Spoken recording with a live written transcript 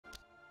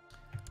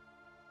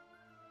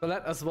So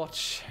let us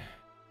watch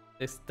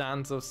this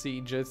dance of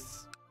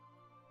sieges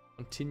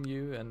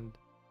continue and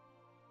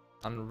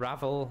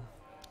unravel.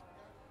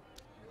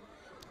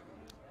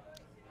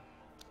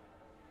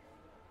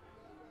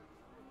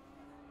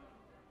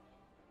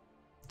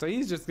 So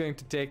he's just going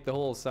to take the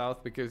whole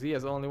south because he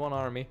has only one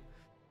army.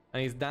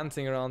 And he's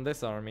dancing around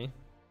this army,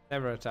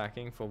 never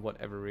attacking for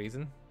whatever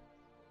reason.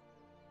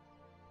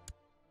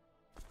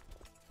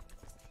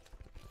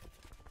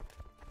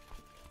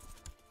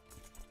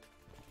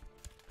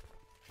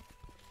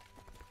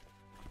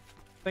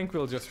 I think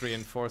we'll just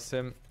reinforce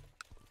him.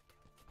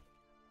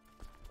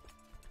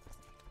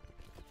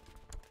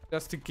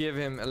 Just to give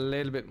him a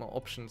little bit more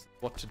options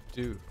what to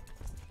do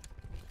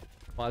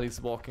while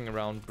he's walking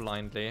around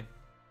blindly.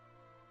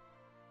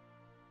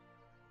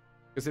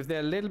 Because if they're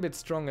a little bit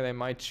stronger, they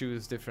might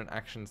choose different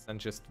actions than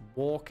just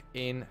walk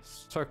in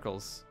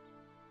circles.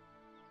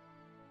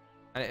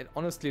 And it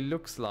honestly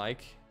looks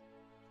like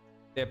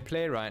their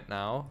play right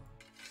now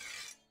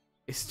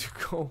is to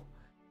go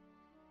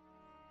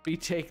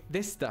retake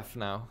this stuff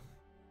now.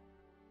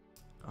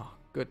 Oh,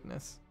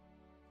 goodness.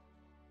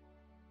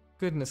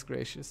 Goodness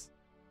gracious.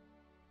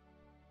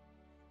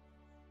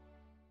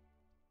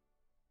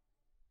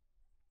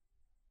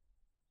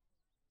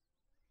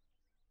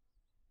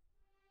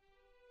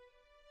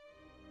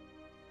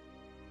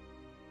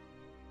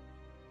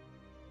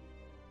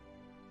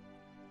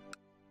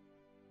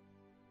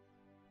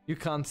 You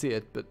can't see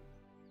it, but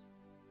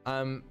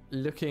I'm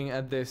looking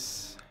at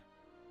this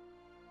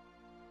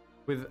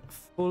with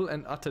full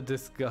and utter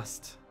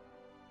disgust.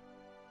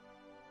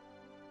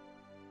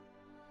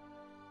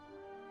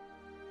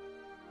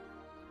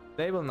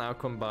 They will now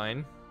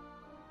combine,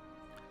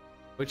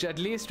 which at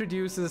least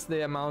reduces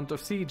the amount of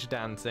siege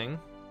dancing.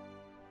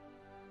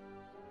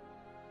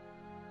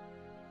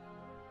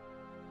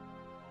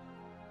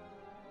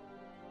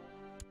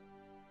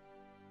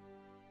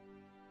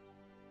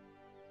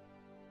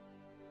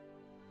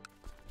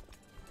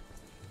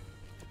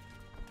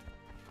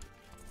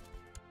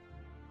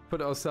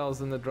 Put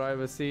ourselves in the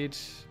driver's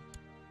seat.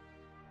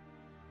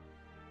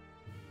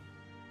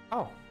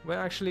 Oh, we're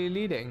actually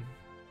leading.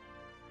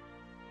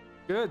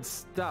 Good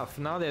stuff.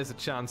 Now there's a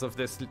chance of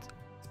this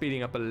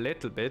speeding up a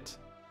little bit.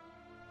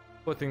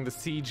 Putting the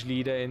siege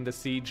leader in the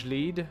siege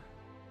lead.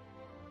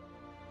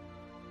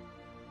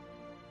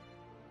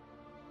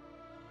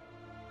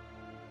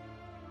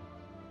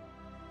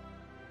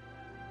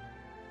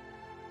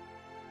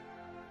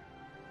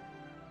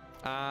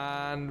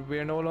 And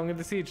we're no longer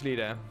the siege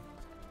leader.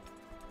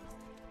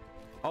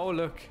 Oh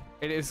look,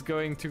 it is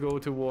going to go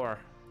to war.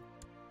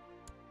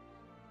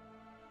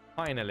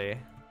 Finally.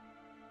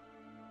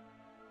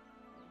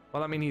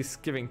 Well, I mean, he's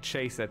giving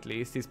chase at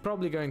least. He's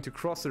probably going to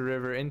cross a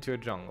river into a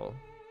jungle.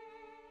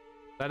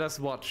 Let us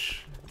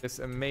watch this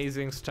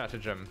amazing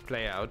stratagem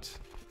play out.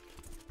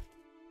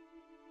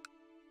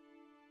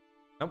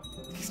 Nope,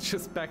 he's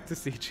just back to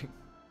sieging.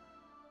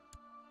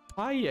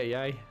 Ay, ay,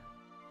 ay.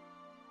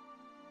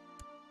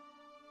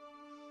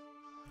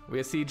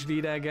 We're siege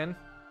leader again.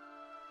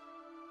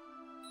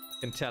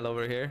 Can tell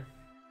over here.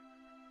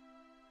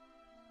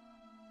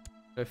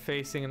 We're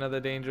facing another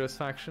dangerous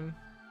faction.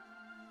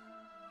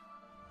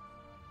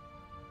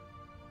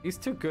 He's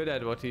too good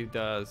at what he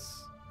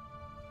does.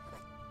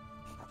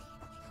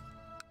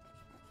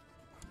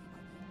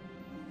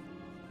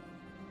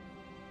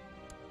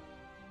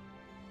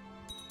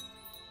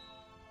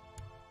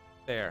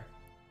 There.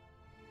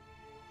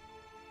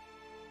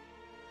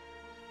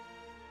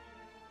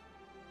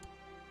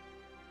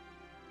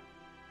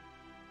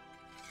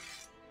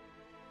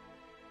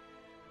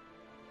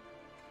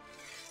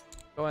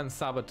 Go and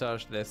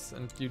sabotage this,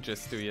 and you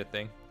just do your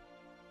thing.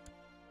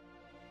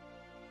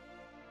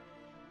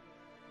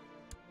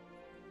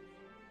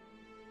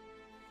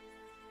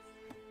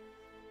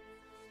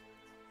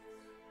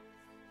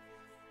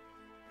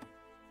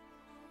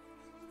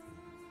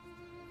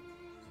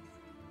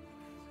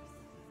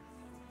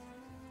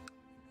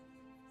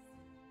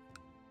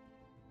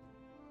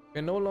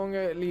 We're no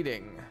longer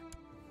leading.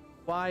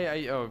 Why are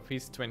you... Oh,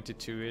 he's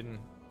 22 in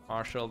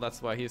Marshall,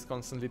 that's why he's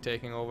constantly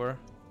taking over.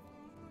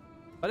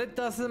 But it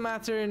doesn't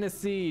matter in a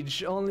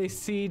siege. Only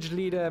siege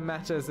leader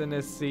matters in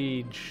a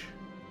siege.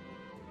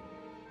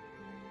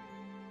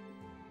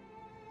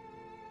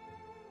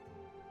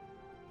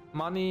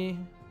 Money.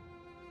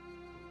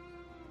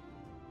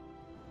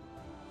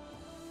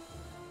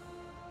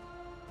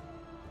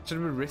 Should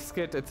we risk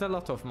it? It's a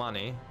lot of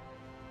money.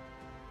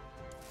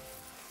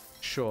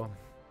 Sure.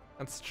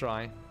 Let's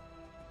try.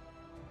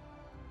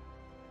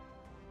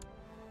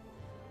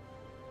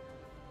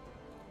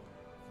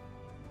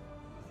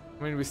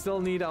 I mean, we still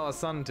need our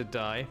son to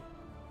die.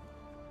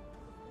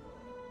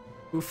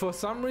 Who for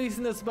some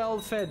reason is well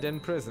fed in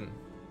prison.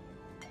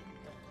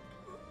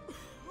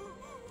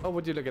 Oh,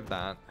 would you look at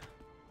that?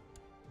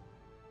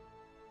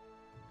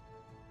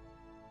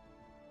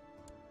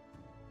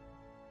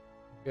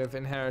 We have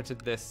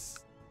inherited this.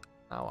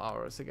 Now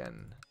ours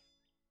again.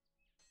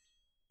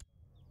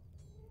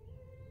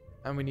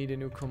 And we need a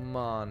new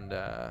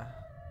commander.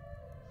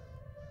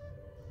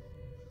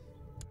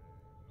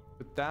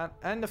 Put that.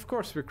 And of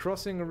course, we're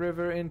crossing a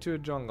river into a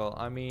jungle.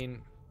 I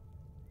mean,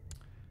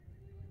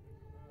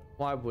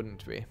 why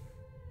wouldn't we?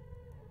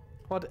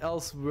 What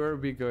else were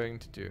we going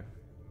to do?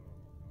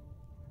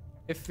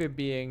 If we're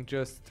being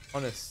just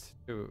honest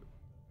to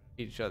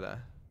each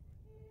other.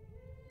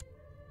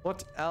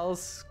 What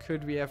else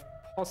could we have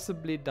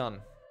possibly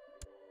done?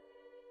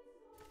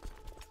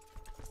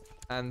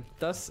 And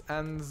thus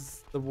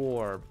ends the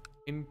war.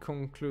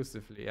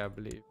 Inconclusively, I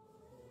believe.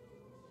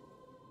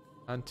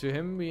 And to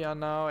him we are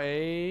now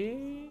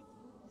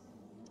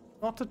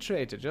not a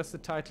traitor, just a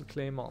title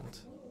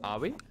claimant. Are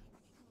we?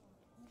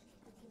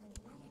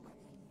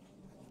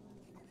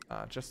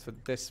 Just for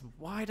this.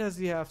 Why does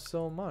he have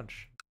so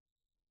much?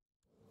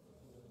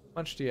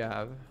 How much do you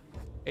have?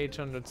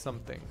 800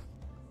 something.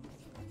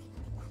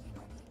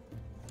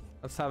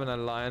 Let's have an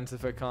alliance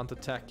if I can't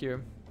attack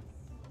you.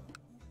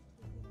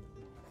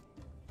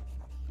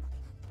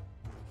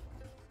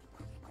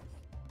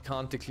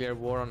 Can't declare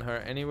war on her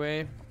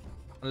anyway.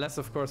 Unless,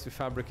 of course, we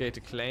fabricate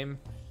a claim.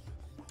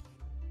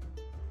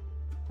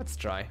 Let's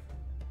try.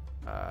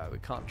 We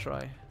can't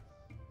try.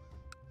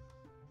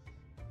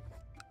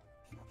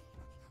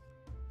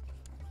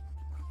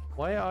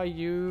 Why are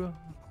you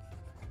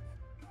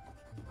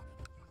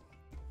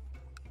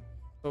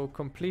so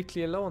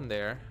completely alone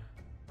there?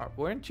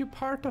 Weren't you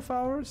part of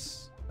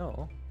ours?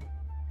 No.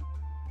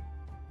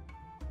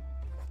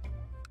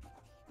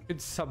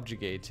 Could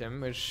subjugate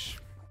him, which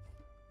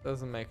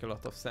doesn't make a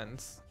lot of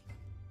sense.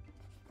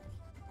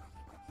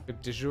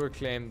 Could de jure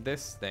claim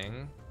this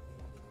thing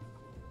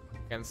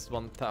against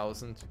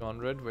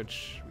 1,200,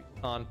 which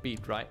we can't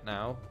beat right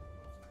now.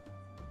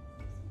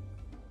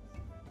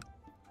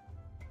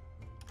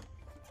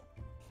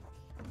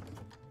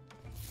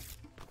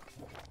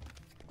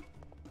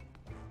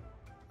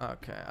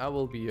 Okay, I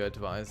will be your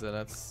advisor,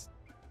 that's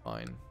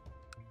fine.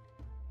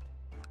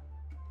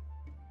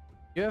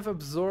 You have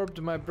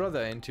absorbed my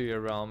brother into your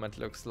realm, it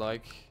looks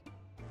like.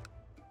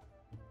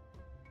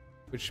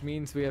 Which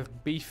means we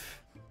have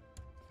beef.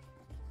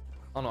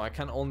 Oh no, I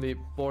can only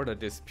border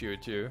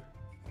dispute you.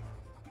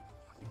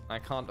 I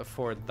can't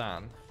afford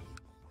that.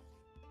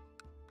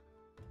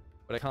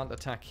 But I can't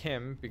attack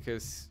him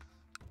because...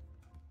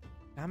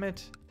 Damn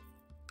it.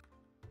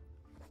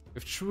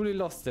 We've truly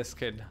lost this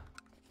kid.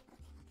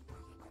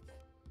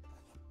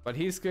 But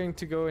he's going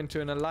to go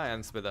into an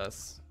alliance with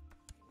us.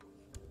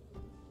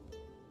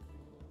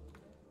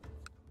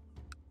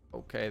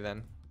 Okay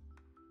then.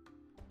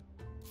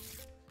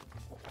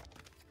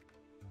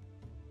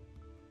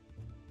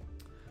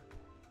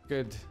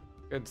 Good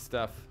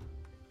stuff.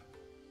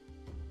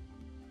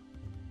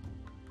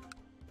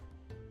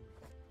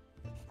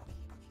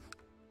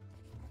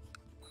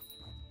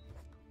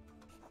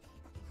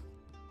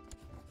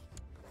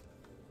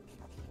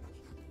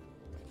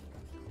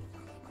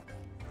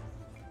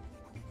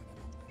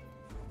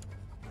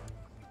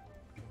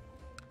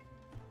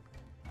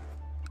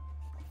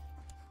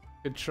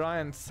 Could try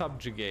and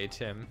subjugate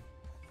him.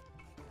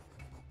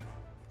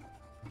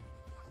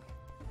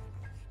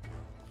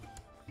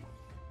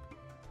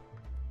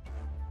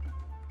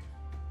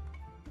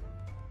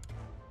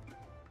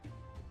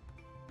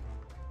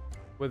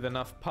 With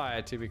enough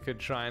piety, we could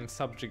try and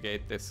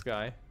subjugate this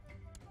guy.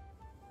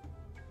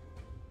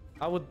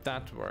 How would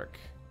that work?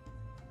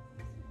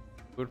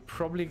 We'd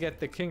probably get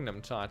the kingdom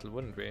title,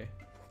 wouldn't we?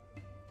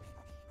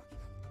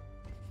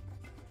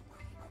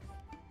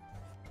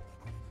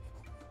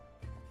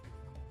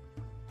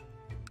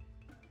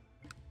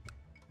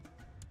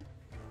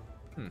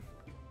 Hmm.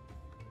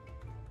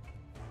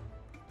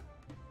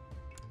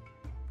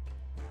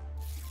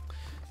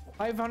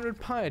 500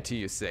 piety,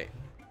 you say?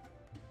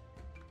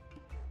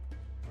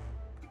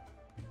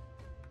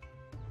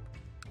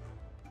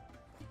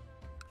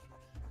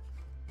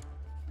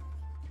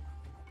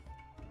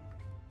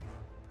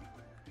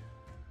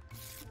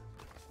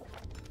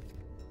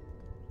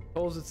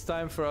 Suppose it's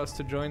time for us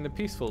to join the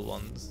peaceful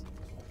ones.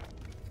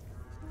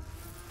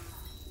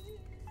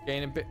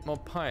 Gain a bit more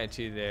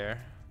piety there.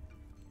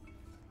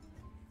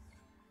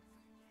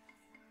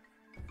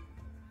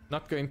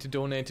 Not going to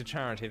donate to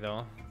charity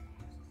though.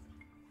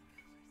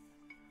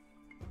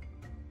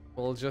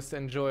 We'll just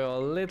enjoy a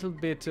little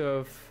bit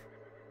of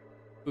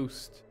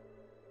boost.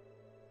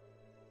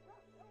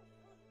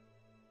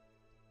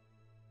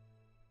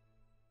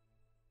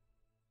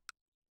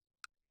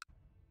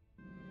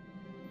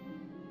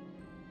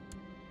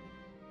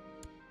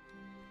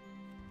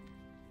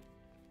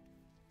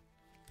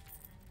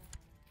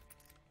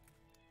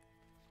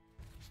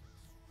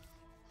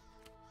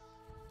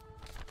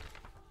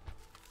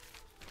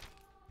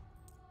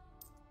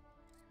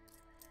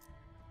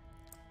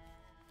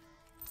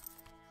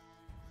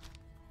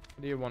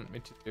 What do you want me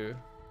to do?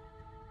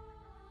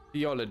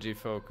 Theology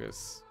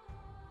focus.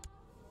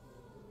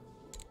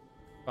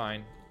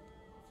 Fine.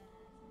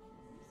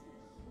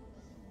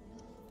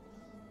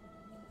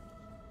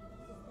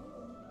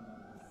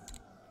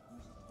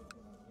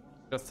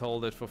 Just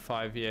hold it for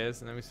 5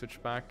 years and then we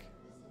switch back.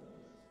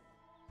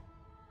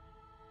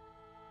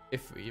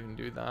 If we even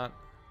do that.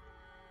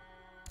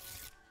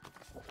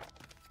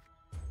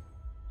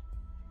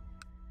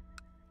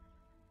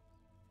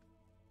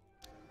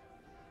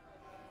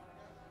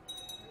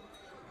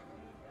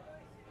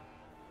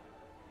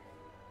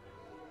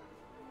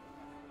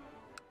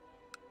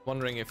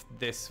 Wondering if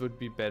this would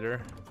be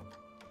better.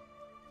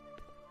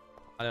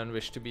 I don't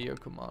wish to be your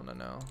commander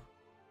now.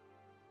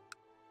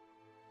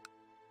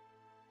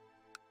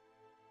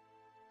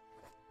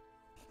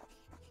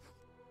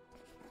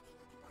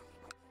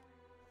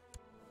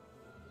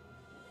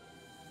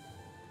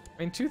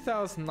 I mean,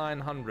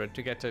 2,900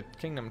 to get a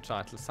kingdom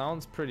title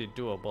sounds pretty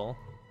doable.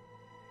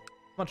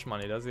 How much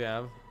money does he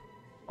have?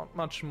 Not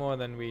much more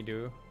than we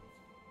do.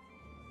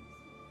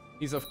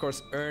 He's of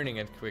course earning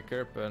it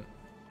quicker, but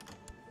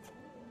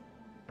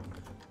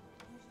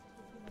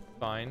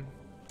fine.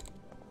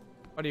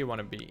 What do you want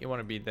to be? You want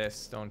to be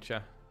this, don't you?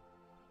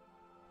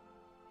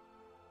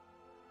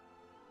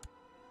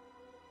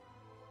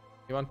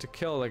 You want to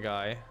kill the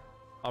guy,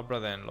 our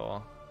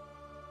brother-in-law.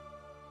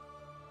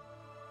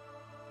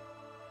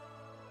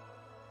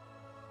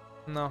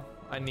 No,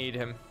 I need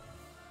him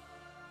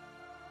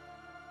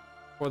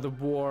for the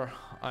war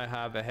I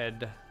have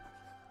ahead.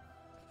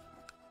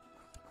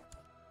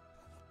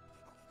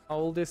 How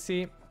old is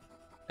he?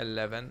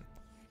 11.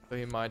 So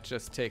he might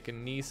just take a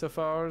niece of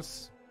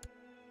ours.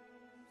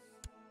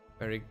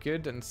 Very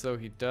good, and so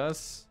he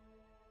does.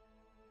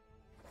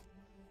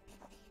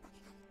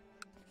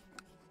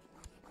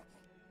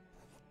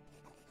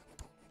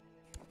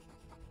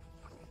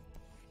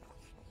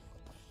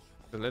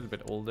 A little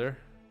bit older.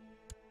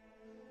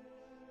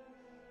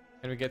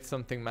 Can we get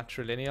something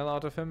matrilineal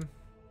out of him?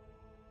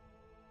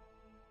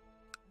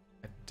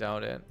 I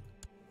doubt it.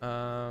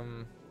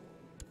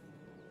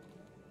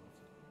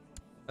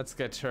 Let's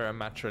get her a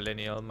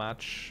matrilineal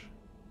match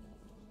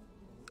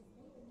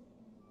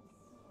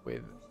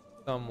with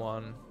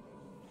someone.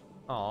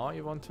 Aw,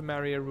 you want to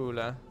marry a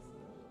ruler?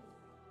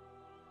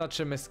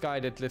 Such a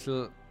misguided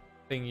little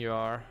thing you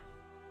are.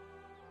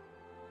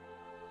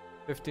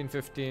 15,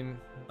 15,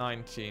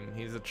 19.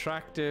 He's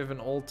attractive and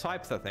all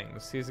types of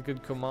things. He's a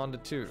good commander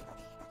too.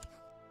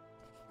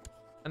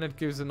 And it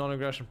gives a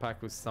non-aggression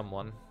pact with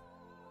someone.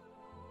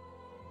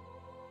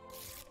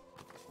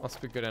 Must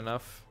be good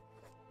enough.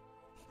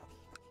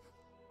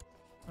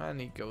 And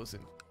he goes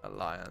in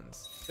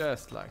alliance.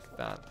 Just like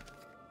that.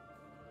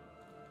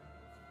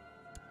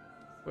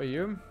 Who are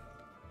you?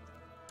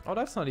 Oh,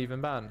 that's not even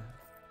bad.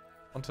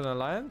 Want an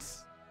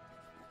alliance?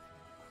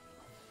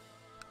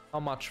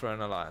 How much for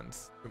an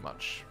alliance? Too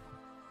much.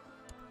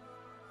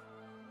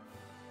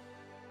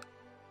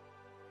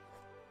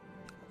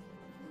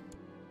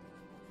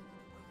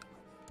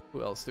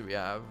 Who else do we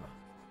have?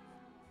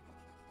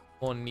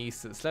 More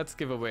nieces. Let's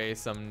give away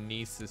some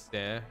nieces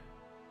there.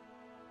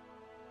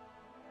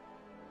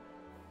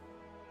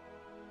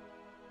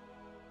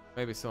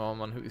 Maybe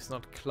someone who is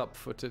not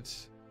club-footed.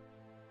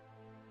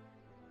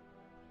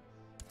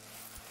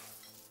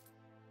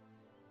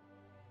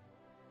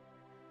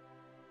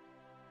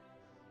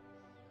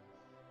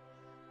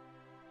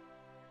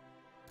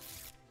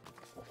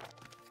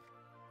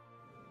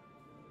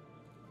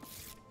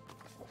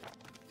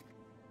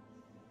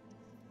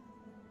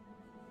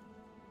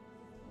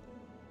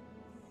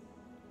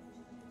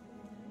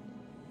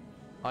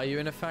 Are you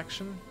in a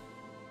faction?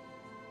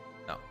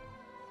 No.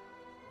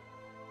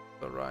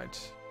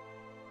 Alright.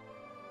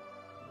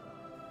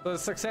 So the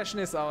succession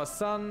is our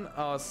son,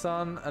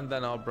 and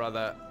then our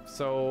brother.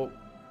 So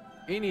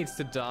he needs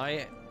to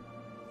die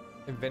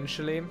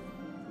eventually.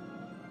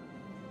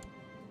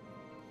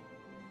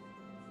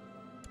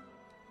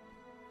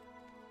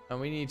 And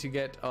we need to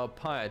get our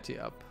piety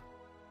up.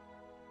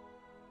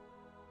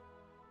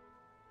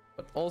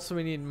 But also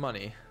we need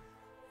money.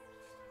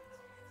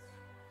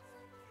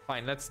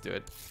 Fine, let's do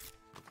it.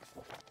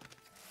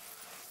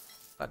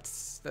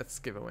 Let's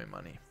give away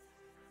money.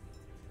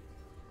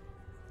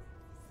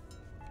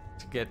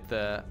 To get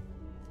the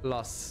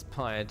plus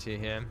piety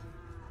here.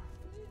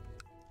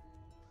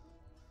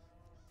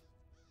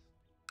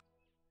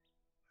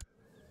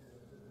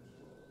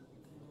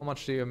 How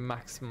much do you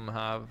maximum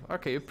have?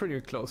 Okay, you're pretty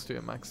close to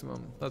your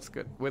maximum. That's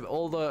good. With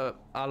all the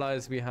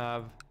allies we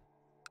have,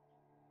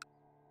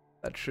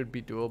 that should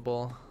be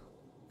doable.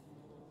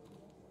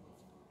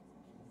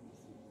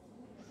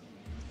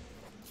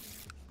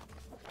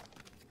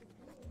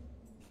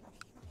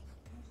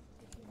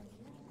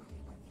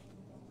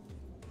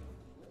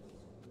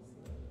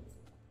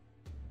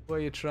 Who are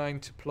you trying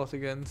to plot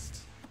against?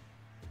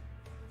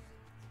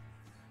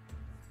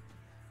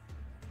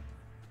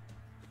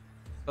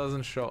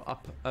 Doesn't show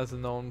up as a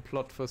known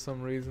plot for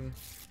some reason.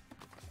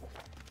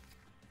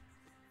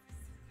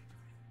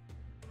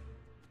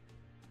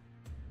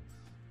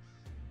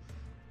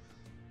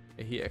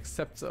 He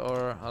accepts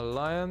our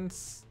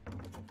alliance.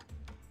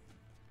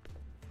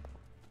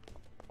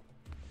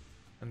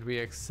 And we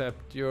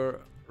accept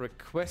your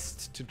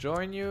request to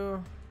join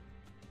you.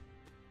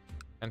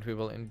 And we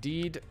will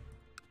indeed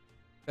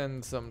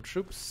send some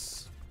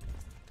troops.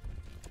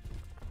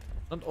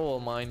 Not all,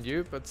 mind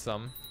you, but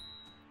some.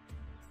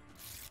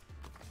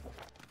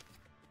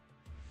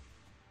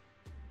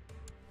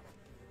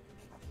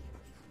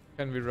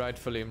 Can we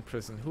rightfully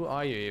imprison? Who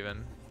are you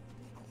even?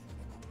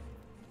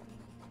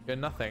 You're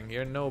nothing,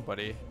 you're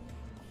nobody.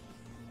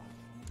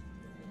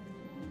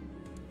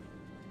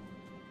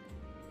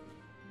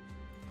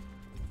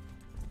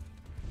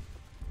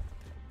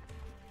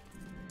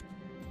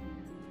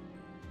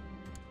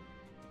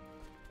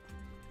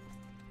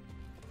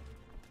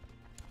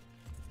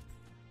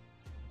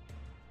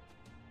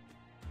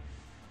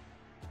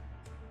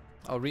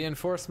 Our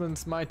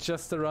reinforcements might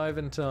just arrive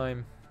in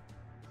time.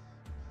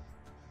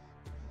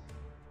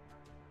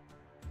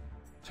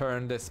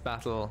 Turn this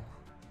battle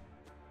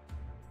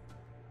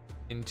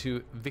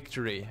into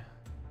victory.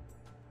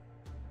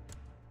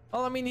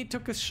 Well, I mean, he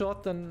took his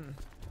shot, and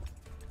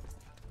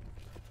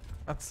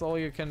that's all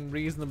you can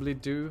reasonably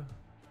do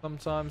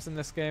sometimes in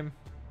this game.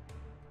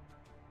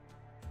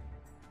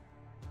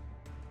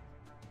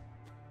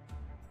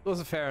 It was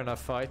a fair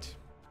enough fight.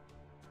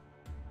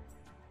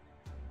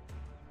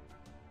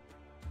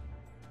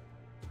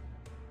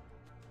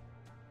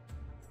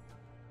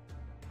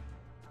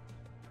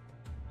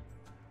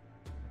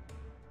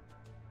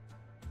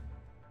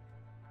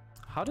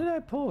 How did I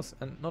pause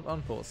and not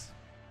unpause?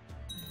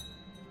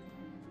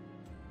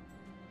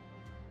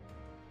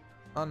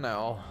 Oh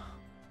no.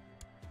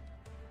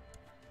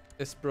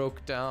 This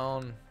broke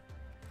down.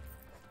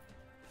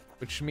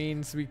 Which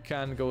means we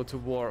can go to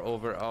war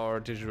over our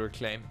digital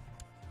claim.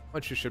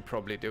 Which we should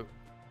probably do.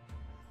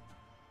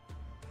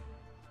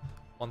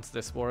 Once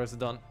this war is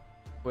done.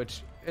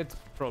 Which it's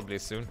probably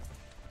soon.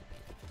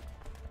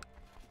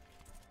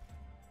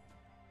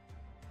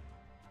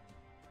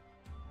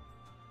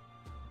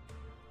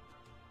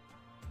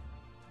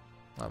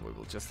 And we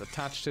will just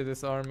attach to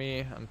this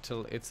army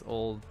until it's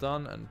all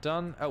done and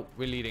done. Oh,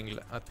 we're leading,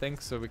 I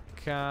think, so we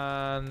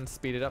can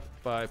speed it up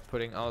by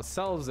putting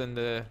ourselves in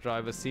the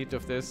driver's seat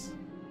of this.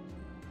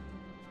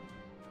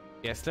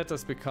 Yes, let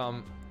us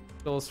become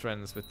close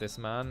friends with this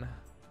man.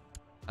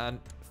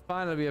 And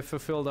finally we have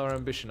fulfilled our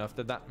ambition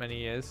after that many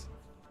years.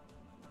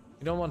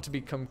 You don't want to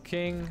become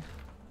king.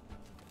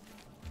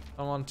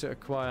 I want to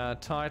acquire a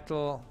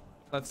title.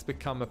 Let's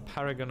become a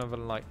paragon of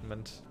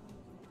enlightenment.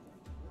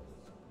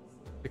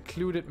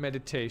 Secluded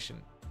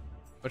meditation,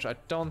 which I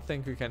don't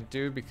think we can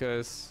do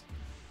because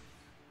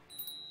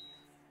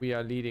we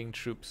are leading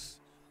troops.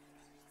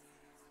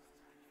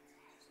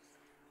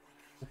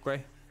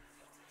 Okay.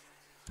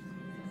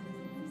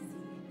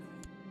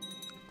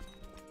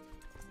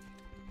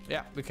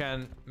 Yeah, we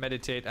can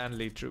meditate and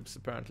lead troops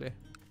apparently.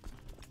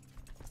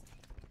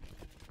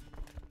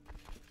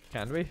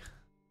 Can we?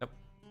 Nope.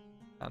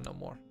 And no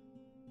more.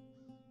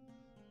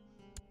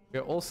 We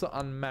are also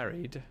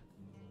unmarried.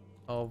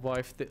 Our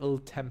wife, the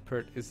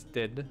ill-tempered, is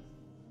dead.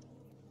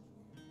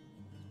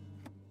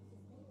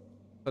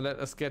 So let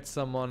us get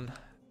someone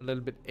a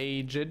little bit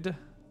aged,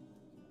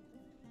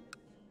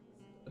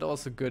 but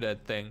also good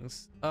at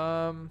things.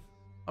 I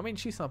mean,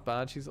 she's not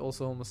bad. She's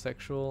also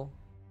homosexual.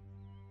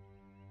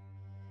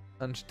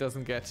 And she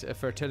doesn't get a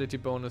fertility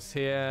bonus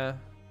here.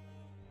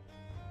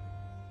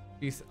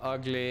 She's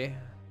ugly.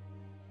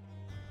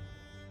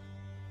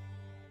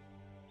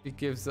 She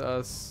gives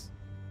us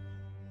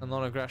a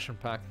non-aggression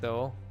pact,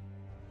 though.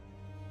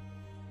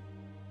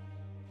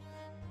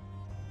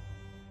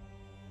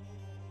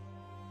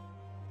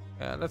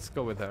 Yeah, let's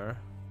go with her.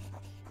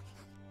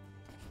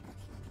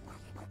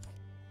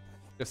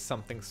 Just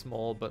something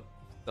small, but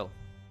still.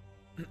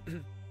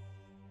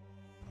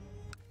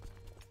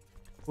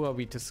 Who are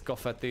we to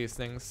scoff at these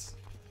things?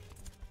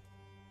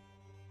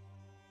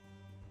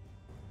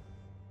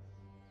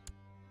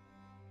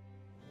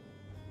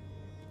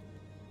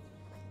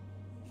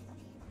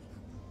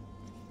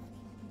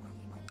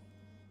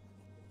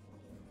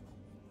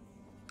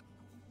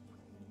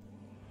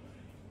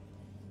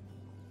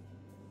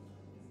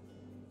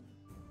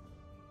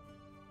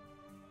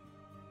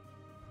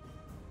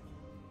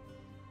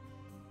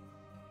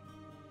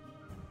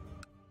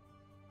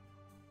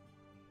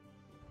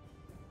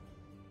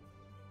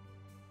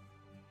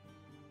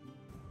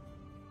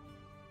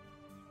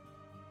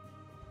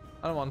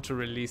 I don't want to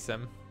release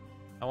him.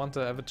 I want to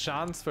have a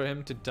chance for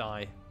him to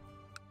die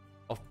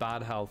of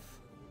bad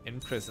health in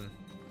prison.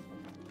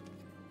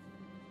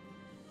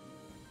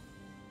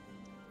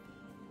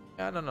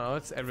 I don't know,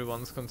 it's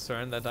everyone's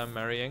concern that I'm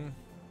marrying.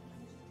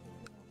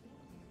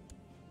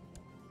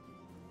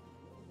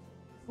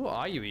 Who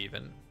are you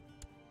even?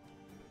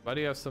 Why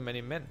do you have so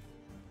many men?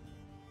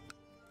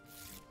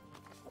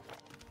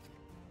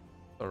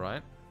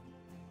 Alright.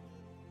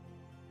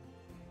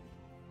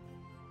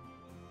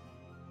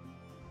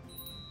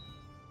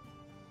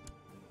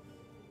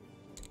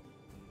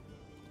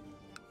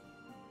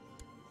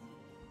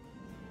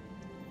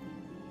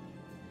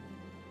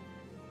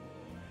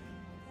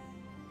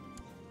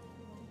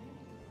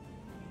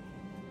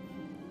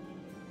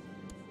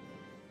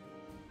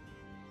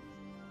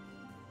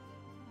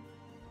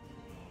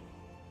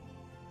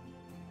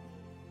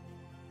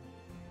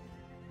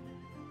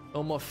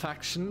 No more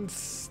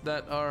factions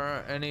that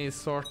are any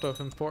sort of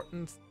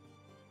importance.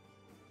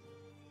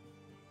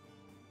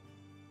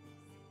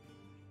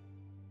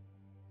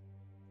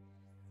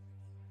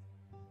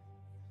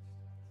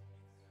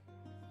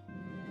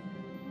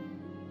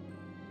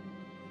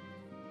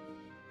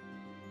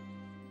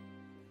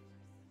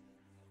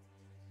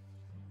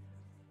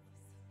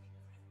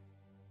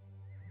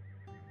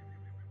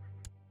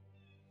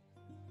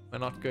 We're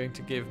not going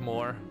to give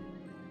more.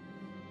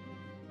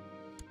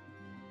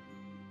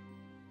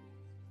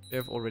 They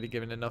have already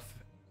given enough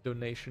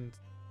donations.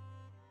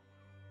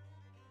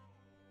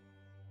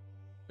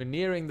 We're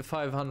nearing the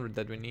 500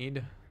 that we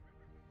need.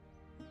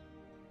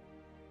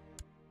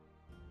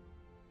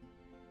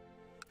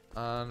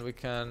 And we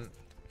can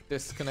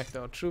disconnect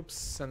our troops,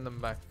 send them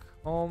back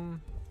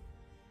home.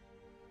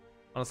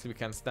 Honestly, we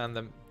can stand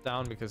them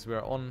down because we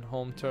are on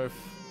home turf.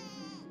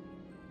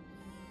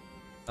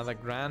 Another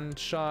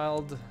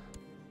grandchild.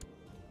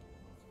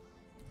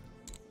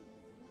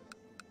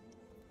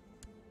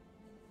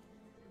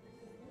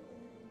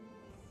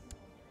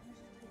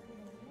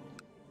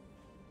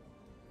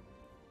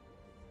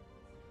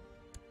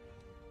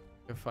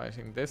 We're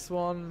fighting this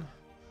one.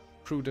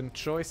 Prudent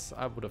choice.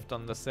 I would have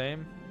done the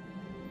same.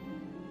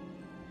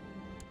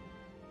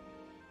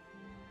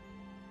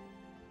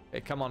 Hey,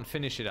 come on,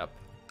 finish it up.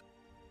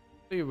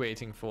 What are you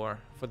waiting for?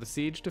 For the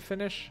siege to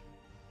finish?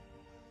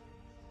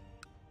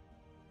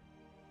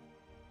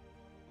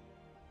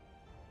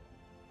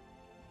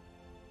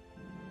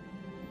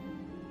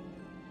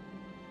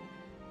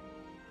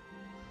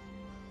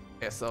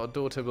 Yes, our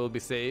daughter will be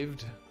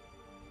saved.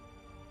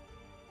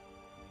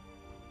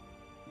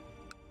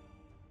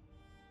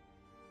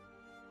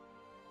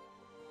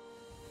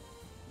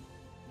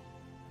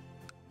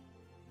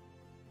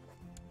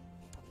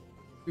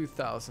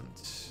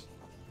 $2,000.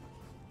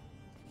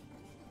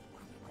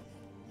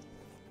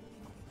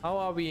 How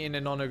are we in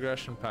a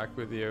non-aggression pact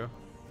with you?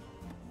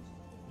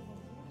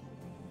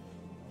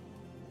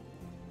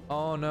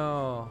 Oh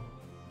no.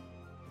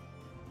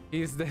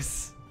 He's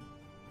this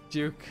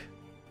Duke.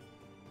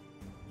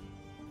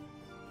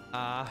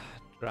 Ah,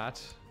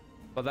 drat.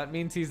 But that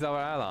means he's our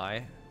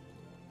ally.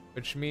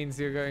 Which means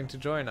you're going to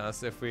join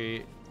us if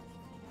we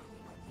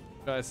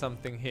try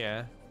something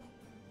here.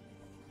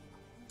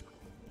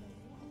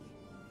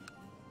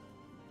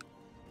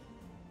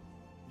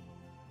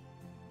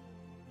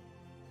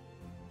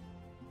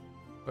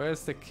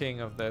 Where's the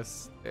king of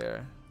this?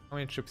 There. How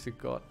many troops you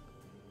got?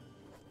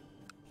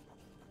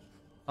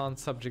 Can't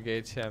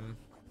subjugate him.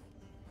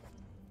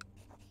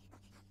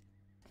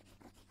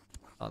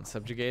 Can't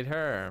subjugate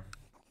her.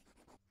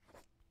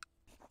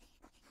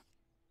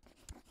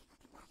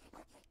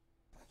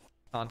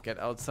 Can't get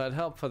outside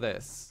help for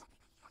this.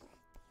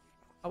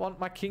 I want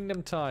my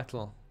kingdom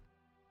title.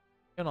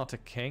 You're not a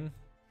king.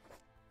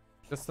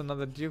 Just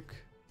another duke.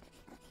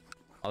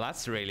 Oh,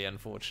 that's really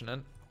unfortunate.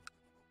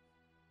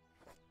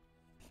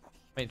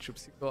 How many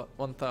troops you got?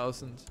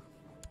 1,000.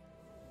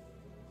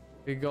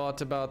 We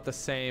got about the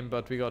same,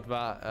 but we got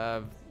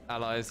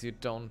allies you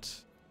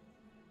don't.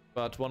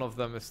 But one of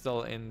them is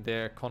still in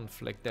their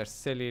conflict, their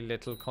silly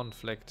little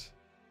conflict.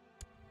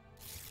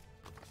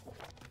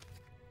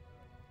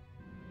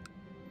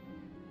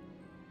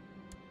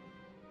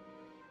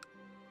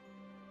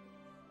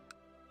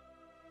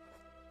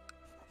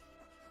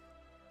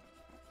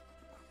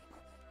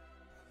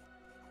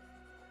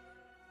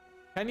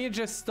 Can you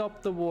just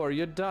stop the war?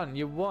 You're done.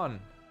 You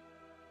won.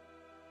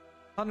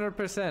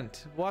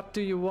 100%. What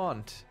do you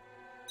want?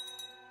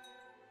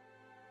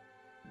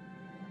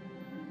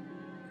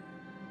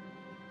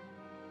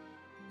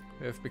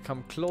 We have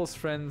become close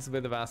friends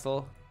with the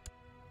vassal.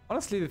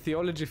 Honestly, the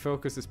theology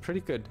focus is pretty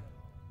good.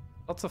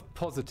 Lots of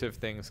positive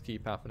things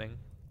keep happening.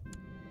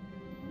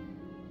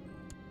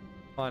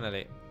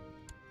 Finally.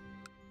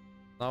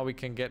 Now we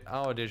can get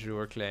our de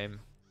jure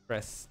claim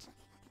pressed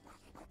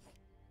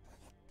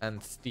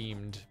and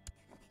steamed.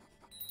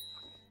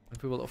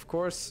 And we will, of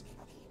course,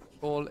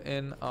 call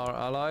in our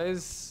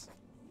allies.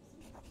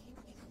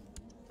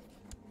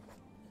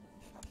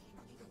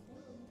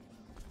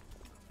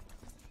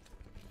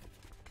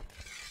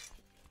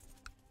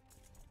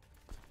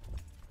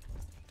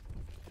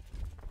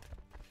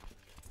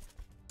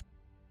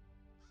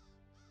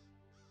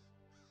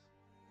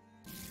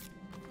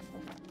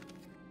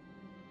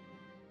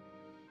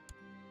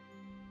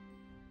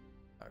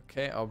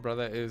 Okay, our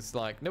brother is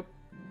like, nope.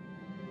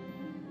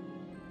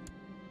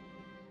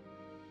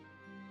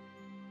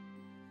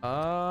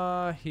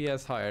 He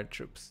has hired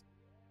troops.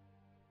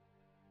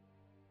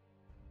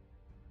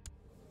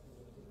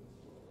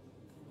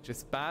 Which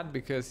is bad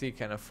because he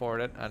can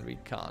afford it and we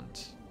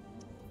can't.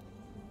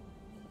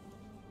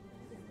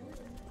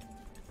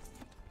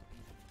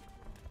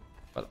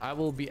 But I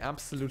will be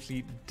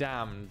absolutely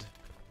damned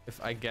if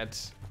I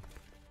get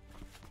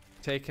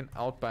taken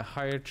out by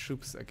hired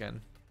troops again.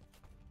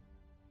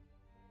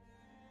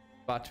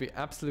 But we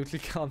absolutely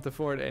can't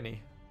afford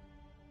any.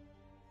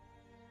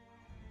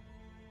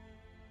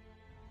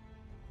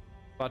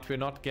 But we're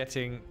not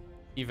getting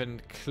even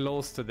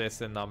close to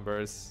this in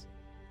numbers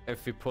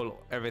if we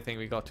pull everything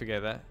we got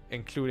together,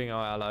 including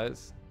our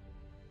allies.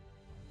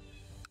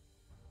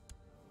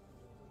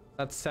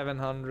 That's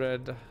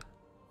 700,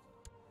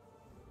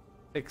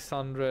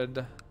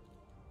 600.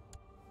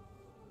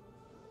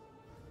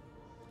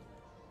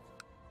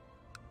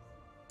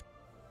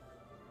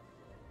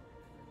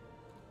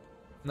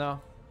 No.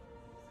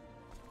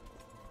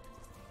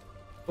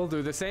 We'll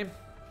do the same.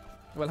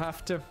 We'll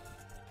have to.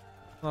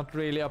 Not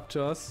really up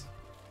to us.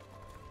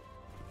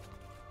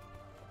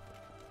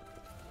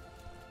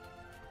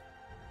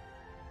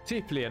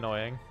 Deeply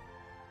annoying.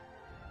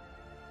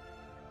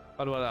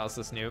 But what else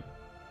is new?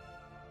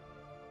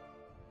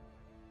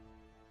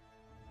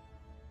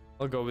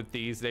 I'll go with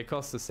these. They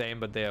cost the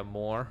same, but they are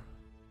more.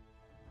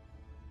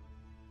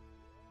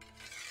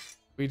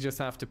 We just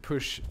have to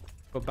push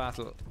for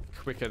battle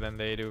quicker than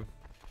they do.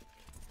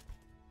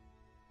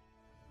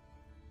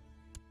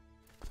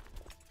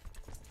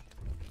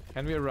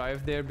 Can we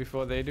arrive there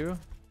before they do?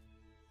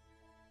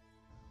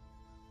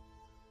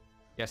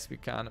 Yes, we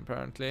can,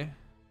 apparently.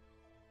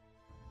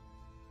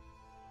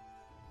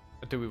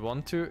 But do we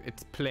want to?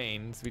 It's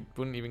planes. We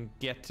wouldn't even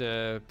get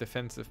a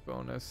defensive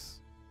bonus.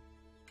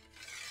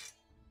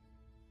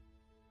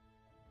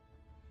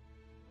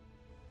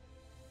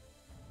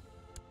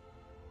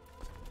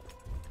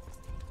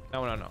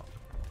 No, no, no.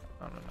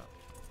 No, no, no.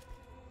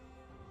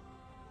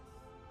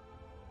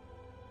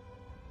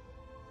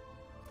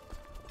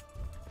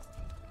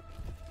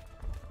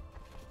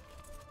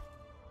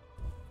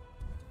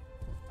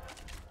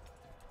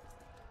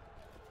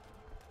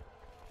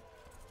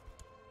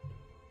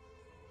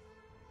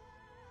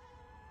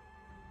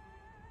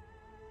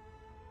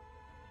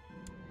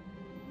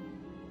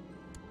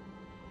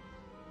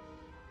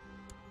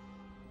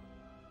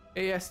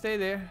 Yeah, stay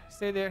there.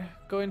 Stay there.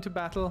 Go into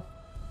battle.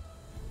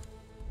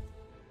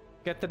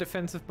 Get the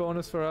defensive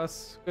bonus for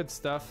us. Good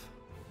stuff.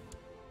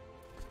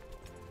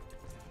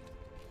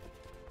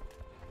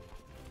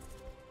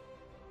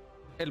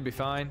 It'll be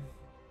fine.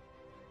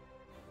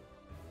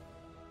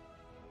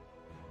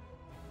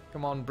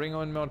 Come on, bring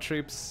on more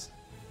troops.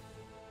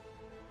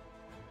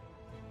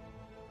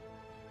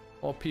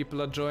 More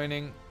people are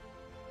joining.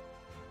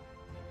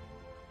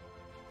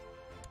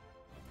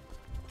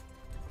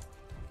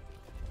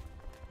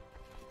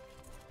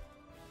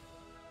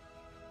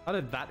 How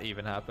did that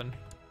even happen?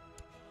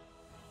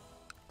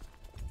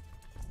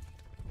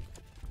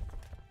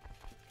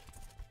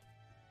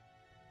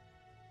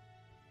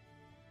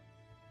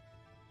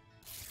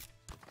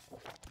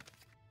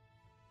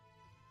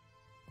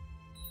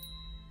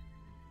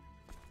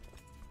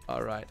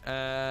 All right,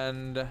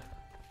 and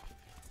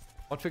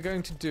what we're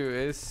going to do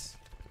is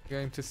we're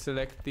going to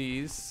select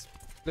these,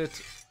 split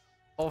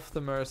off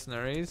the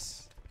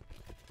mercenaries,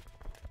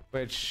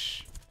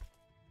 which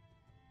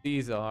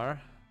these are.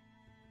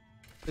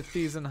 Split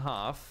these in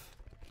half.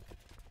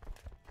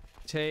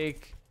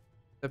 Take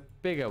the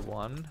bigger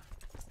one,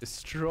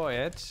 destroy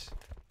it.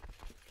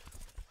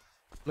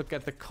 Look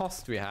at the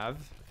cost we have,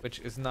 which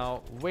is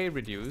now way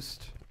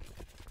reduced.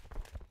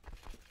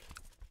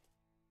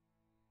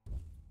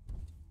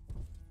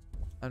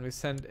 And we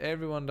send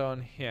everyone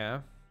down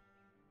here.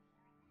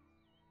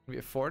 Can we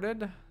afford it?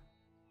 Come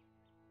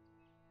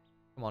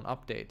on,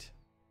 update.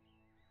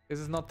 This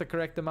is not the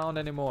correct amount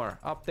anymore.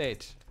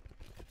 Update.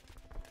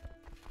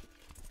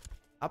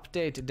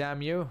 Update,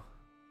 damn you.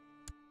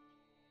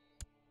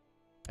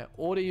 I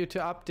order you to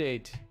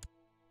update.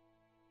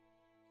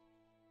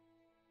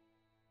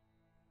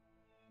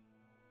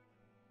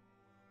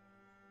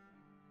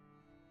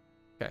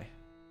 Okay.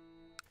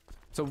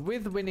 So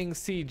with winning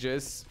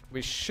sieges,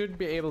 we should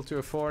be able to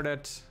afford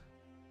it.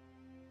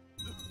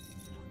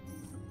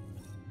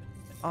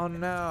 Oh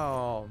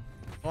no.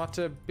 What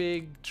a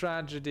big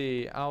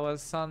tragedy. Our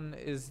son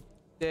is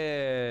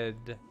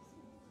dead.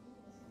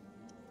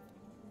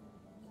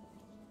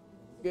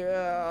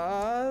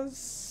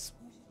 Yes.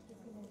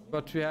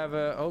 But we have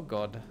a... Oh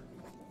god.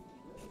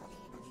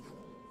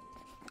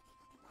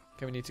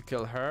 Okay, we need to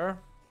kill her.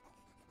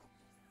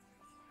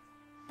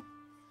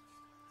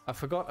 I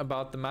forgot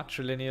about the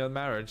matrilineal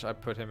marriage I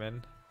put him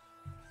in.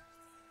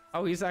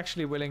 Oh, he's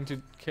actually willing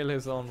to kill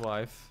his own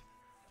wife.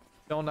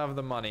 Don't have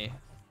the money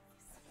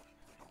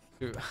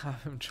to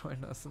have him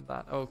join us in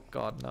that. Oh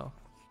god, no.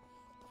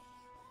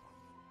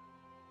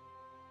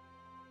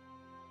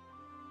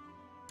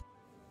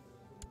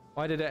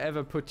 Why did I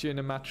ever put you in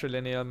a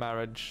matrilineal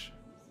marriage?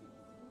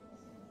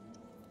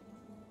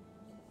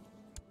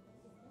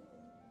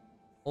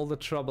 All the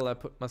trouble I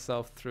put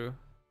myself through.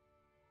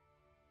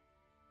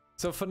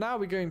 So for now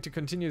we're going to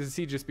continue the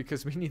sieges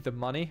because we need the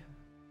money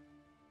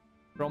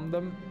from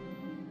them.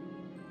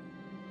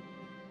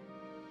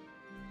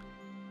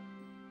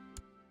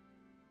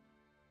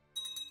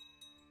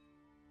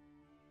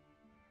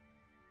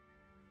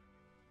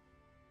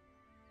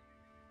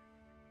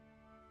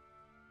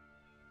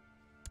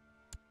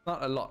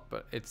 Not a lot,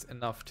 but it's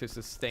enough to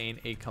sustain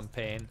a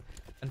campaign.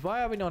 And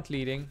why are we not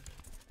leading?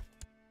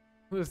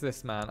 Who is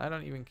this man? I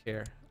don't even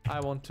care. I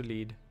want to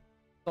lead.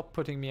 Stop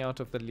putting me out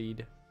of the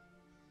lead.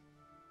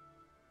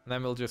 And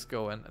then we'll just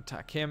go and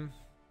attack him.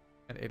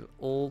 And it'll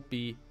all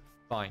be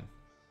fine.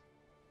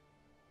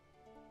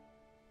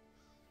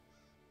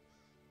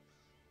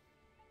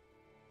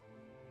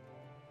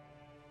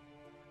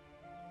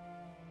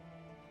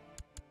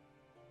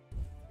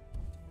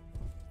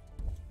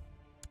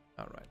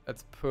 Alright,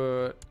 let's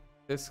put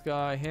this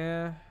guy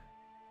here.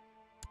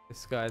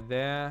 This guy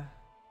there.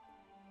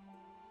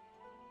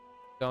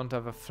 Don't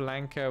have a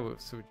flanker,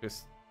 so we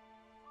just...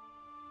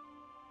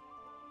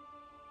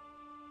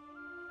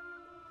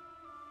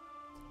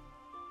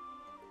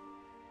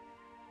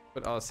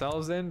 put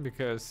ourselves in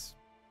because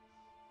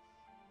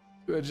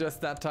we're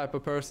just that type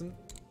of person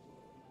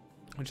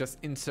who just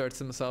inserts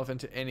himself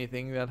into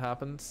anything that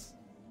happens.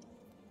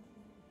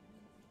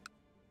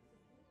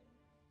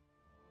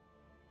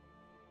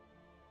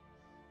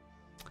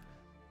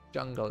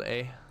 Jungle,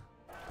 eh?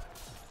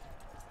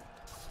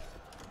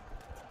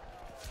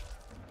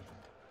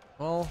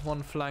 Well,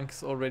 one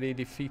flank's already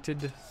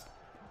defeated.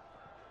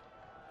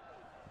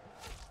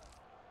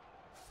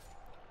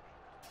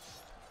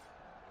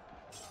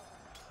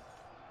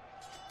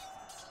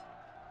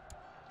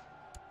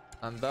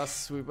 And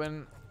thus we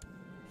win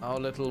our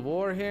little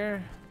war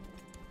here.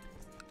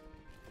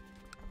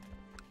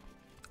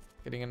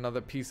 Getting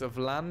another piece of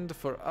land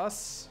for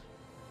us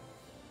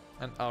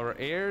and our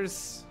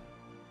heirs.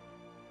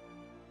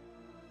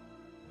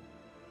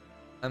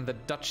 And the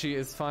duchy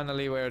is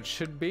finally where it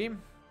should be.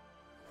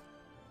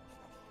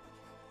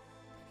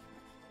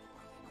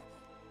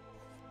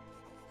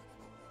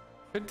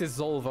 Could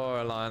dissolve our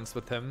alliance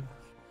with him.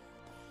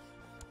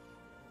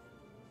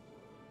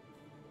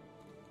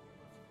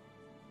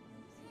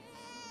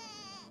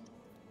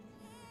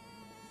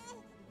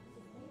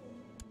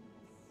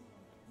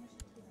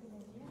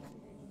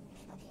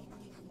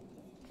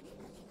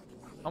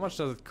 How much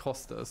does it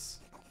cost us?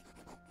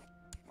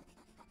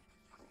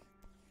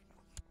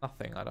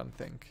 Nothing, I don't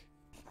think.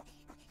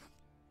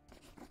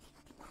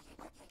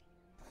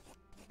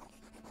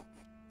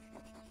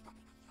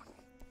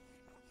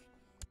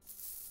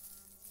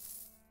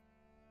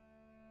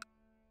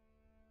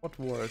 What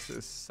war is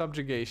this?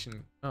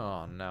 Subjugation.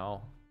 Oh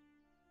no.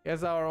 He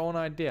has our own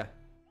idea.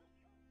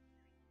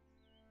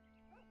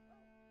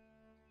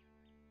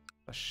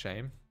 A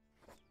shame.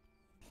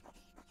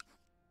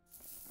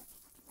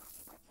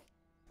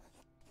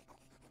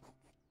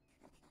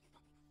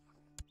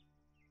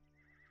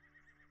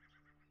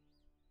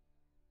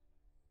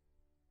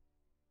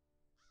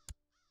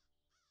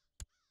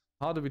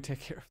 How do we take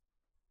care of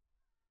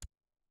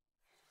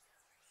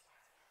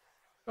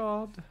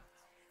God?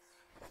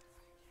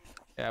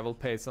 Yeah, we'll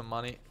pay some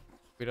money.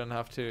 We don't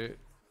have to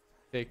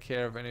take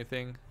care of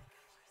anything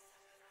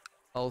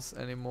else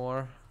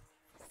anymore.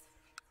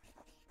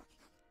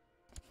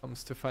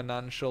 Comes to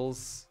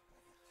financials.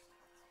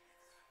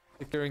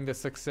 Securing the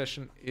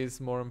succession is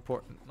more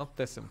important. Not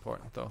this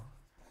important though.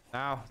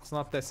 No, it's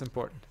not this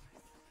important.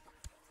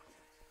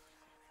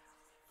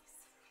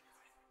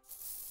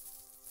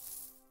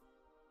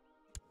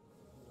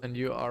 And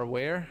you are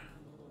where?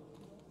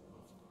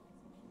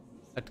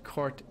 At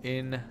court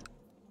in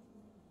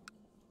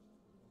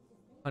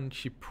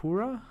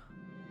Anchipura?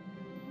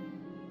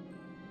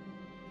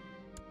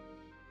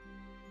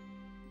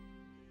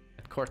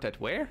 At court at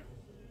where?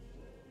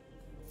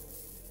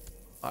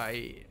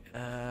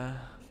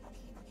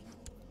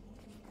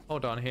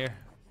 Hold on here.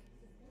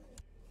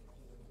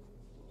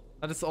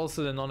 That is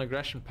also the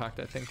non-aggression pact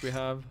I think we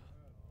have.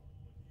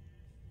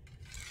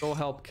 Go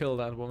help kill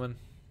that woman.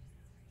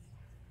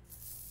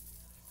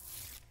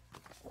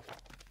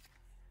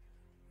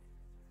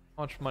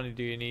 How much money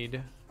do you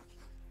need?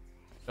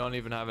 Don't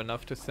even have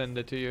enough to send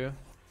it to you.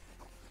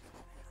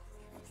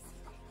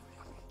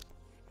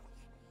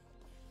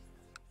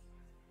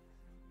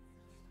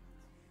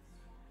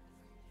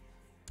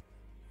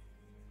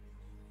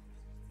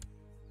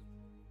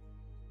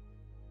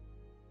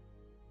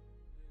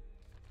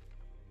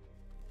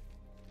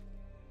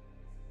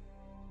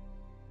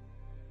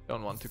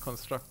 Don't want to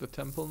construct the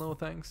temple, no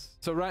thanks.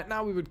 So right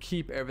now we would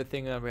keep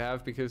everything that we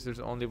have because there's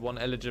only one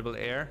eligible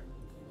heir.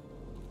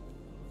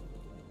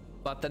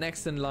 But the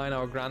next in line,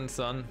 our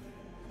grandson,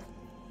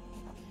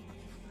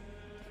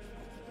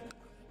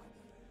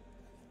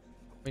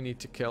 we need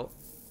to kill.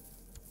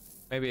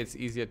 Maybe it's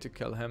easier to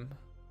kill him.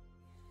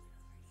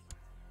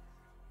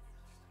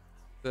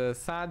 The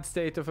sad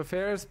state of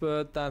affairs,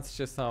 but that's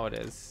just how it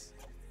is.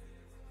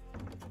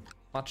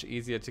 Much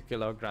easier to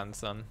kill our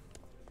grandson.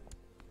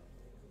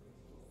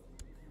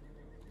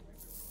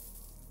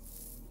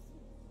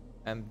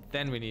 And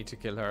then we need to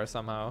kill her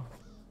somehow.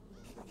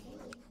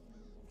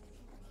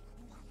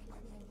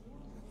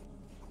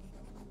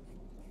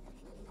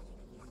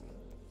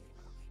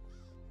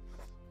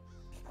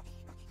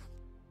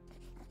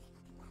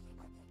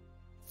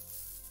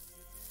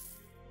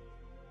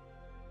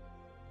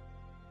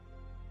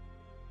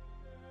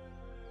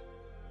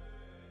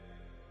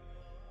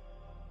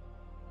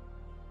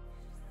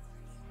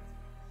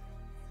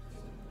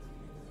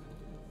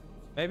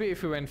 Maybe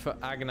if we went for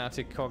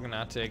agnatic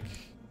cognatic,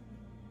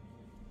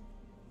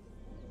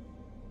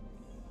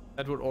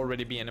 that would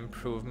already be an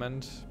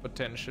improvement,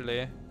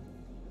 potentially.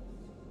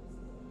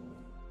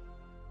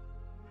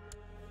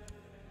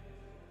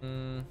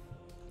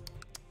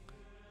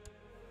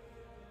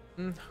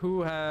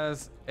 Who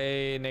has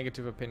a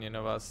negative opinion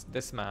of us?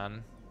 This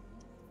man.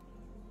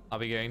 Are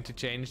we going to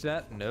change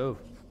that? No.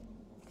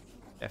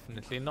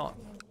 Definitely not.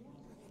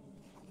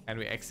 Can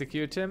we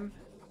execute him?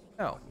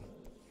 No.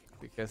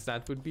 Because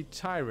that would be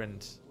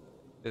tyrant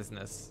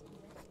business.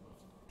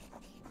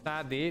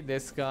 Sadly,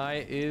 this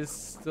guy is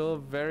still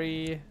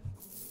very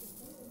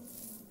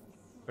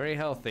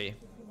healthy.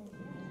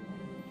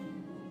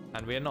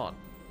 And we're not.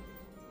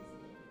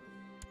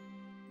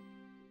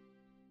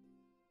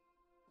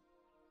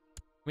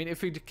 I mean,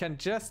 if we can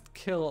just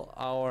kill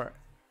our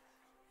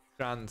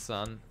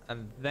grandson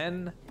and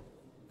then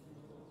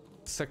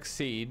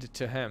succeed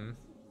to him,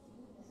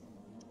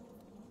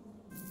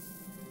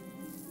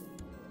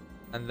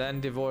 and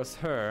then divorce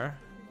her.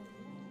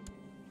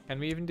 Can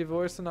we even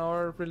divorce in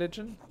our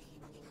religion?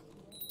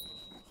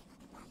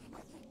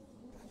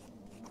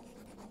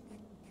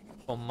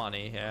 For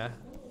money, yeah.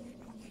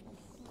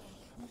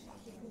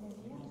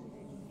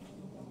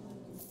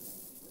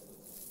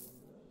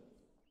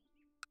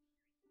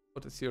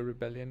 What is your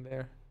rebellion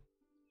there?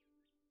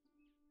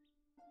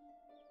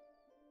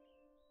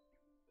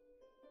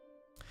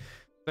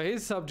 So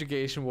his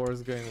subjugation war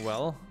is going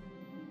well.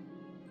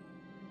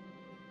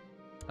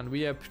 And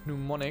we have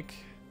pneumonic.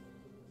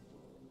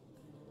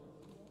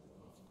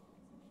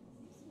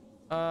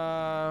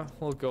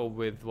 We'll go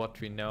with what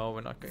we know.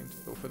 We're not going to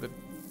go for the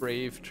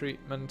brave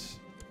treatment.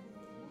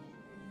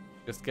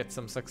 Just get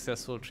some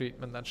successful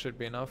treatment, that should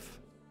be enough.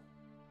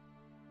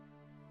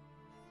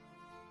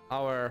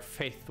 Our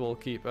faith will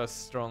keep us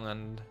strong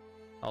and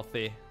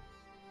healthy.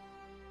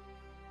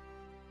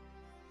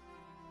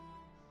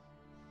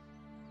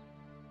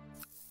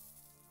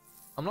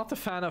 I'm not a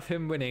fan of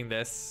him winning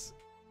this,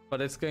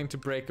 but it's going to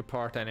break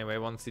apart anyway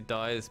once he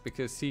dies,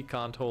 because he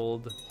can't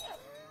hold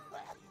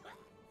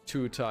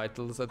 2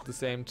 titles at the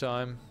same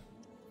time.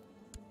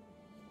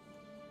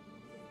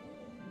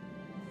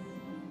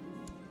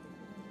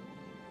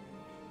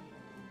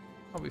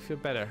 Oh, we feel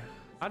better.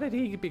 How did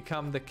he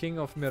become the king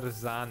of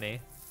Mirzani?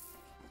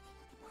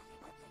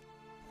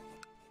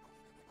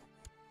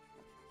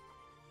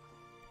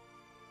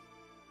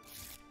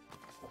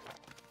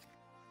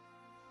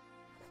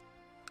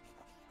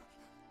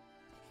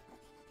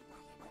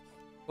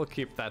 We'll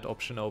keep that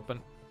option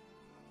open.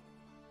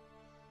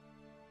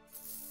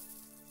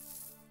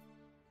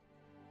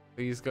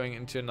 He's going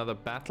into another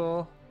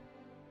battle.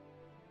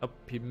 Oh,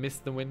 he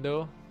missed the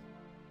window.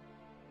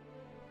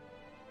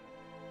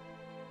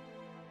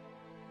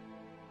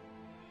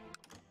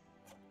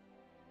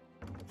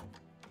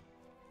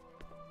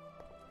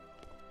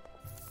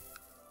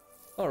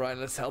 Alright,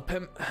 let's help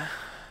him.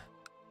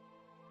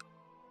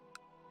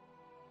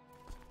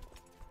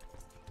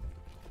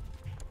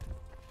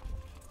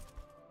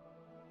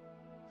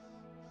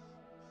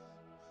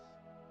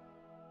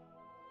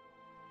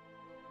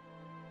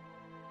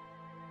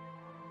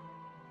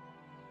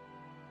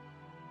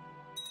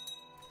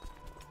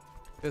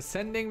 They're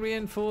sending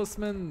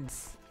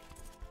reinforcements.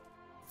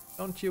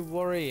 Don't you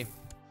worry.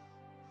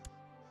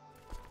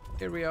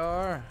 Here we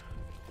are.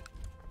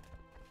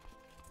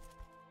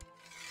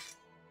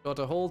 Got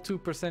a whole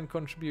 2%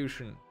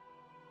 contribution.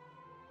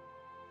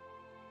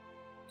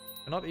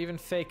 We're not even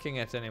faking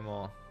it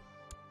anymore.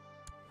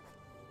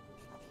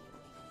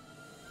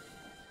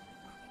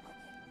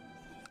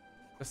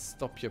 Just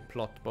stop your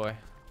plot, boy.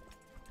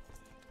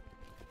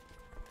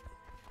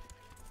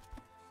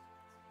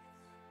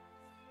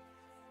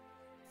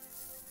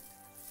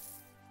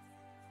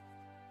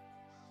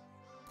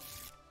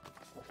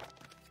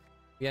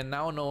 We are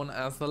now known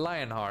as the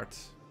Lionheart,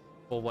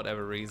 for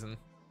whatever reason.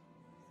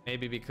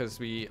 Maybe because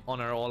we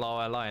honor all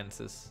our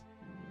alliances.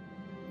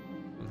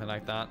 Something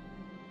like that.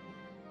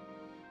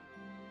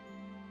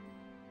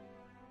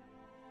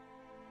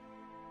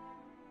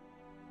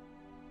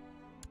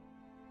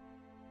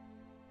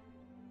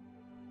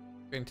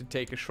 Going to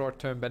take a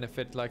short-term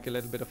benefit, like a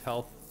little bit of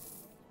health.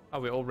 Oh,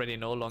 we're already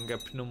no longer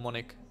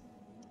pneumonic.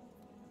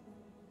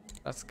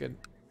 That's good.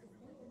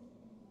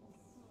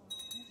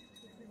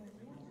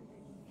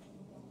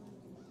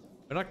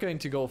 We're not going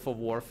to go for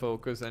war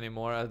focus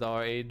anymore at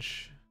our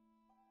age.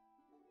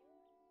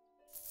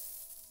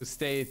 To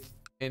stay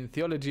in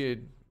theology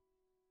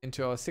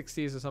into our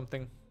 60s or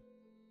something.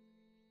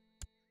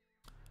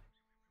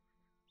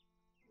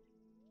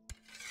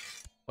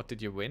 What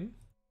did you win?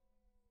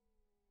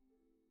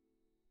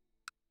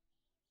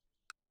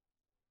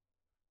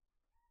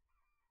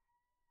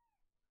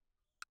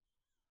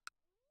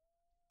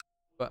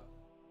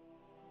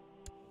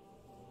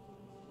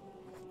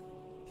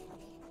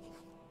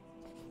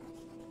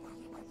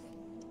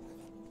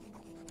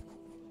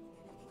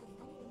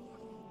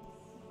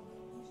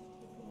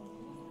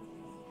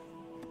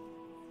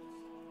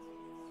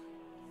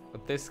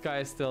 But this guy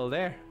is still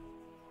there.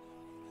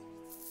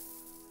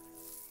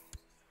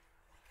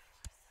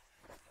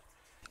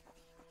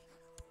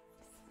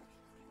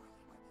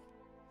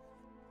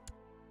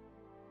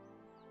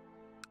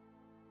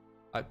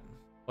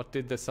 What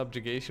did the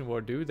subjugation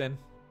war do then?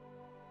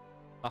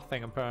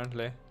 Nothing,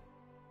 apparently.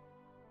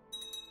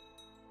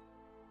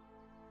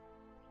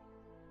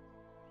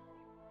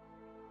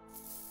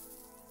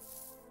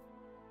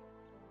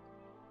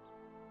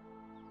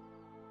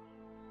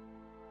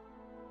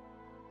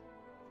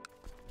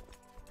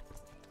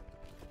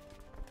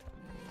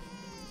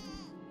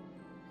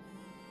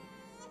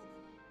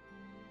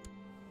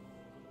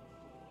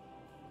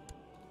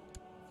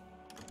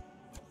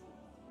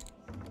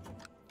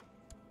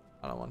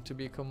 I don't want to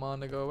be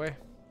commander, go away.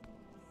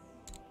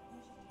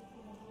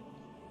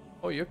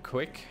 Oh, you're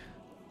quick.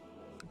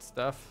 Good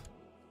stuff.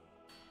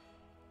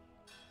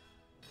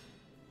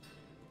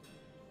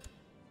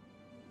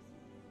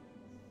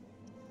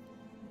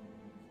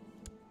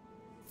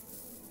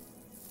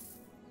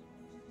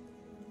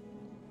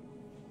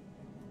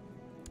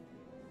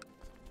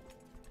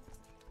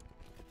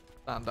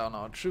 Stand down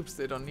our troops,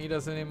 they don't need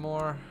us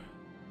anymore.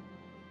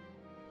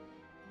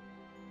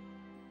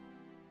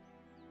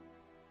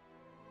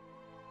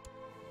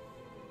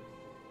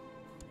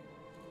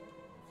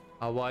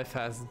 Our wife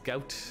has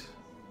gout,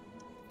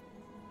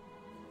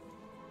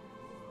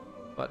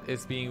 but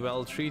is being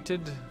well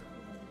treated.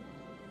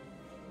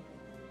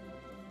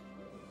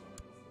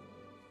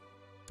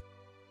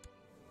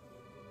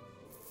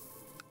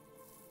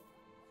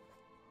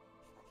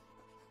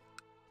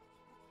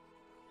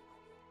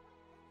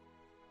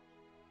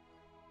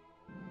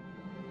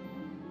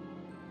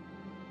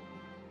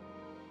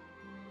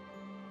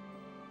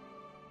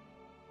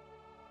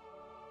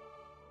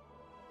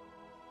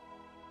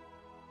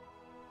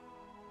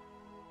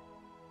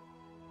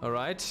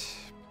 Alright,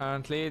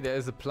 apparently there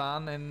is a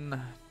plan in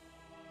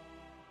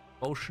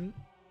motion.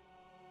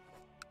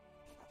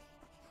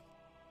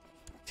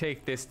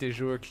 Take this de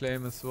jure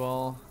claim as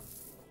well.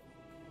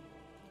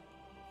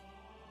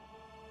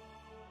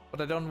 But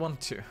I don't want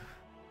to.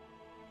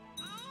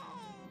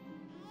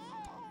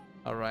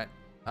 Alright,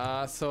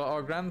 so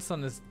our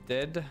grandson is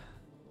dead.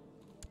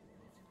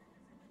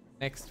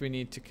 Next we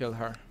need to kill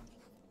her.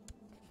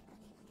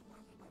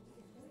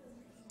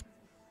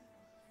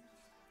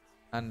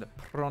 And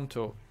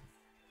pronto.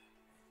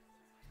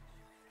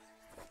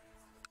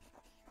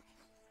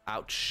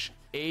 Ouch.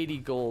 80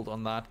 gold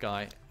on that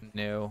guy.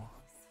 No.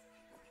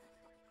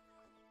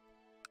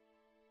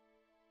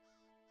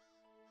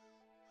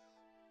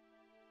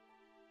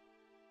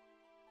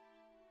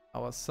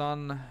 Our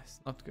son is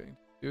not going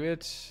to do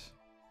it.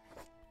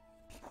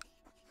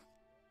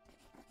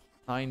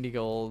 90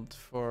 gold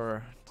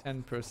for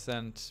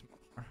 10%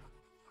 more.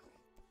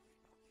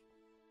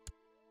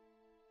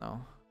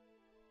 No.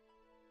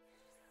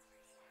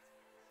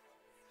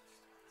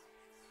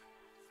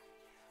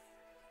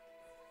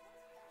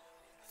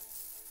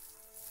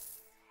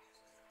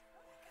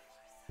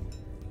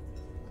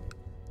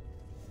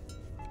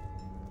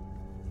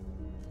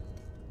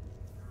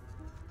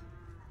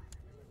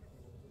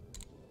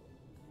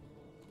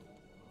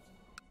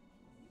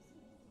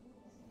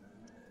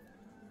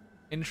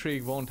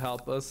 Intrigue won't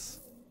help us.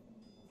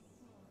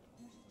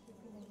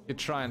 You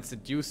try and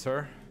seduce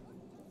her.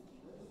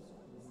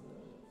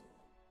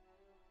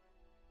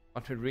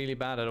 But we're really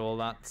bad at all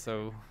that,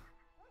 so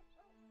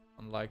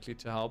unlikely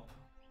to help.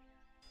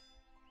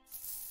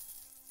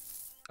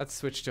 Let's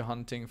switch to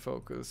hunting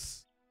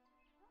focus.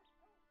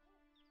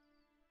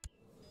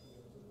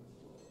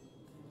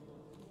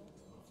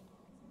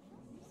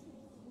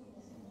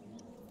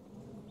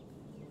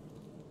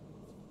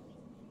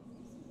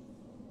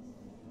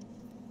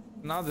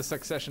 Now the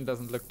succession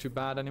doesn't look too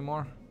bad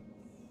anymore.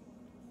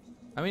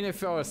 I mean,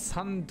 if our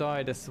son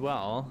died as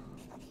well,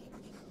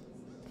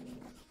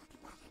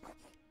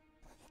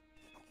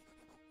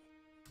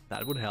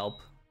 that would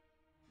help.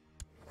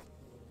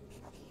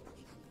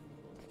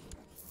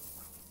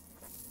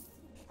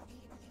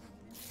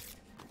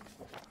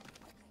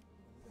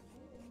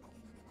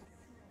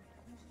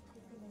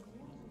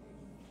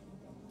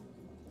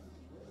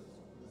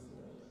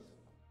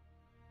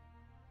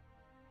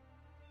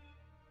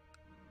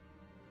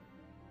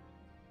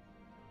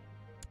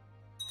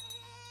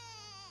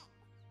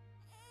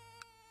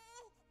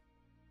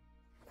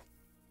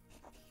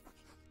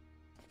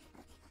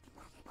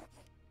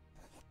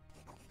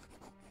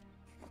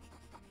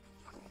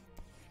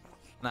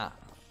 Nah,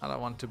 I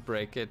don't want to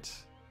break it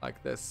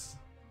like this.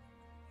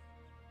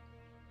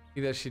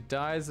 Either she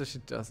dies or she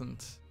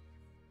doesn't.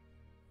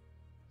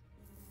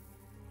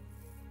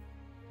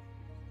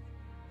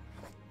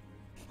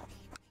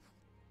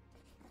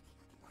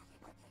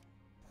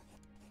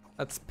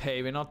 Let's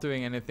pay. We're not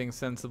doing anything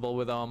sensible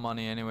with our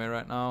money anyway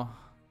right now.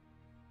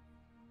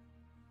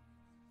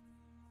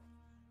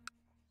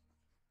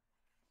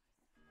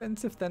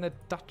 Expensive than a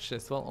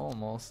duchess. Well,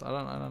 almost.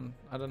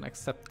 I don't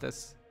accept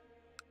this.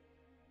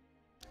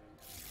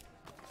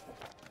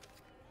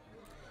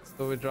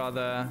 So we'd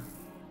rather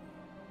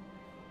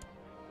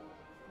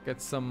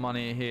get some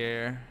money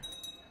here.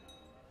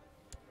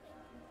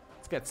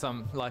 Let's get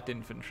some light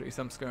infantry,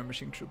 some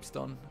skirmishing troops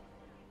done.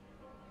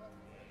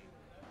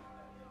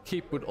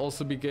 Keep would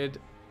also be good,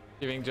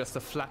 giving just a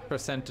flat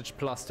percentage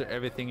plus to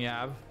everything you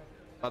have.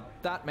 But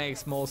that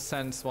makes most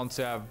sense once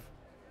you have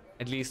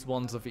at least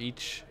ones of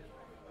each.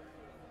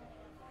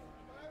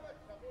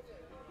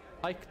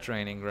 Pike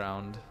training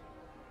ground.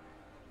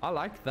 I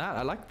like that.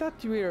 I like that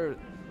we're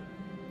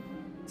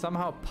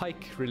somehow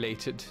pike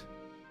related.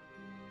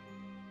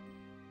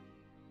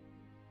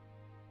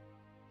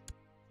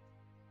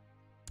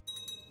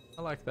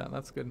 I like that.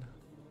 That's good.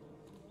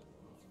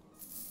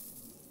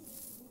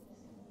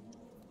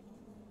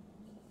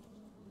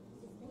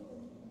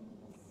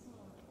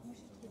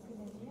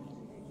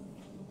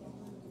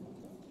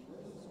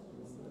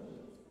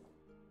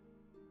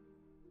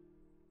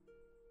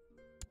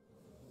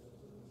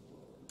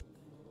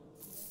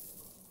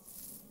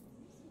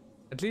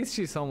 At least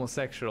she's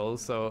homosexual,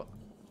 so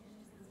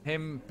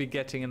him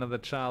begetting another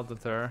child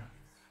with her,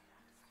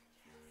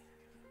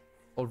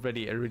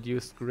 already a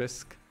reduced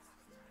risk.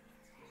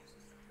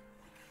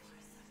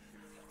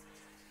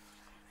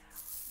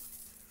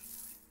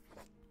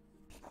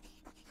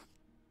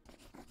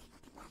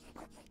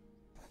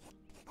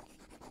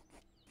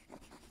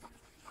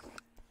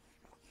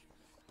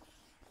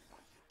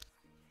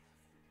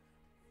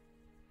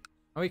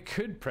 And we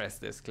could press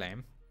this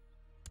claim.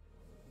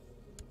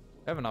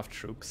 We have enough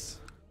troops,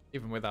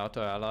 even without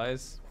our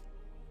allies.